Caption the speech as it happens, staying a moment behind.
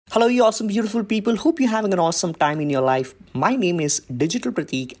Hello, you awesome, beautiful people. Hope you're having an awesome time in your life. My name is Digital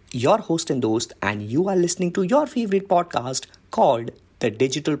Pratik, your host and host, and you are listening to your favorite podcast called The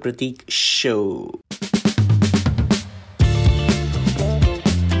Digital Pratik Show.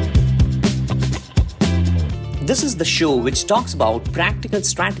 This is the show which talks about practical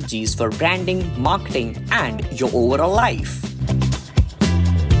strategies for branding, marketing, and your overall life.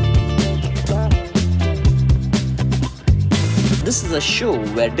 This is a show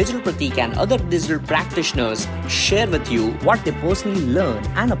where Digital Pratik and other digital practitioners share with you what they personally learn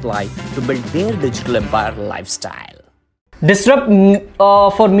and apply to build their digital empire lifestyle. Disrupt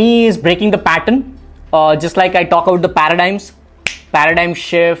for me is breaking the pattern. Just like I talk about the paradigm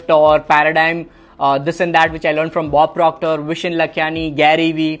shift or paradigm this and that, which I learned from Bob Proctor, Vishen Lakhiani,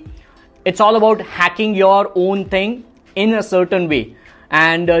 Gary Vee. It's all about hacking your own thing in a certain way.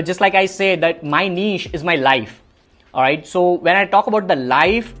 And just like I say that my niche is my life. All right. So when I talk about the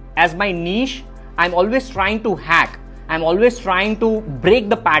life as my niche, I'm always trying to hack. I'm always trying to break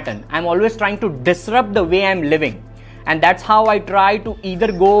the pattern. I'm always trying to disrupt the way I'm living. And that's how I try to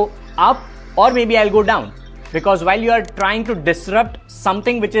either go up or maybe I'll go down. Because while you are trying to disrupt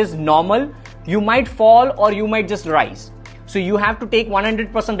something which is normal, you might fall or you might just rise. So you have to take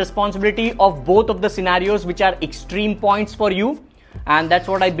 100% responsibility of both of the scenarios which are extreme points for you. And that's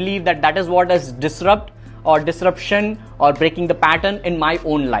what I believe that is what is disrupt or disruption or breaking the pattern in my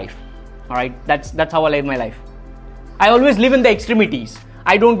own life. All right, that's how I live my life. I always live in the extremities.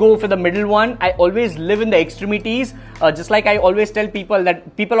 I don't go for the middle one. I always live in the extremities. Just like I always tell people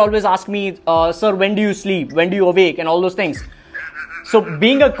that people always ask me, sir, when do you sleep? When do you awake? And all those things. So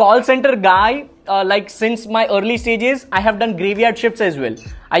being a call center guy, like since my early stages, I have done graveyard shifts as well.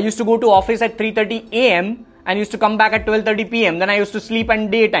 I used to go to office at 3:30 a.m. and used to come back at 12:30 p.m. Then I used to sleep in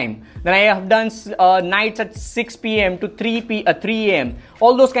daytime. Then I have done nights at 6 p.m. to 3 a.m.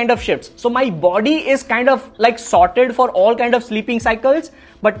 All those kind of shifts. So my body is kind of like sorted for all kind of sleeping cycles.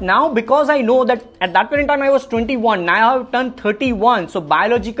 But now because I know that at that point in time I was 21, now I have turned 31. So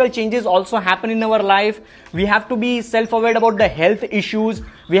biological changes also happen in our life. We have to be self-aware about the health issues.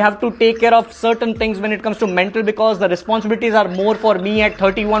 We have to take care of certain things when it comes to mental because the responsibilities are more for me at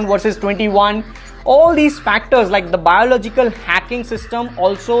 31 versus 21. All these factors like the biological hacking system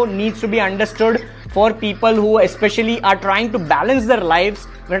also needs to be understood for people who especially are trying to balance their lives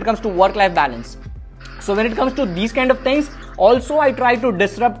when it comes to work-life balance. So when it comes to these kind of things, also I try to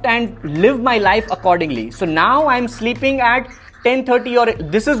disrupt and live my life accordingly. So now I'm sleeping at 10:30 or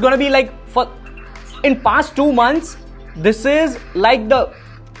this is going to be like for in past 2 months, this is like the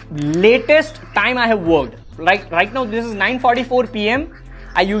latest time I have worked. Like right now this is 9:44 p.m.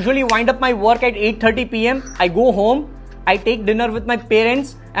 I usually wind up my work at 8:30 p.m. I go home, I take dinner with my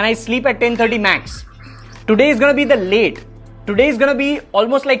parents and I sleep at 10:30 max. Today is going to be the late. Today is going to be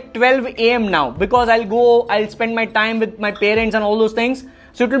almost like 12 a.m. now because I'll spend my time with my parents and all those things.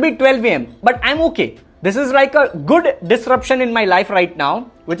 So it will be 12 a.m. But I'm okay. This is like a good disruption in my life right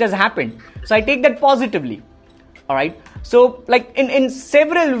now, which has happened. So I take that positively. All right. So like in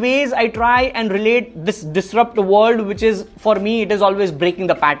several ways, I try and relate this disrupt world, which is for me, it is always breaking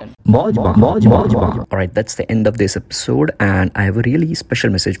the pattern. All right, that's the end of this episode, and I have a really special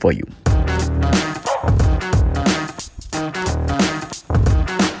message for you.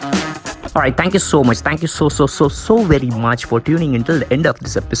 All right, thank you so much. Thank you so very much for tuning until the end of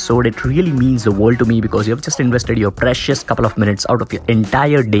this episode. It really means the world to me because you have just invested your precious couple of minutes out of your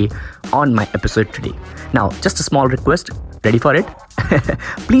entire day on my episode today. Now, just a small request. Ready for it?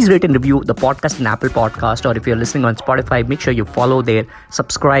 Please rate and review the podcast in Apple Podcast, or if you're listening on Spotify, make sure you follow there,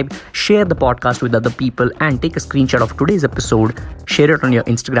 subscribe, share the podcast with other people, and take a screenshot of today's episode, share it on your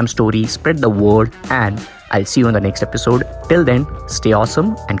Instagram story, spread the word, and I'll see you in the next episode. Till then, stay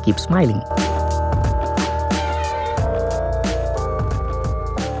awesome and keep smiling.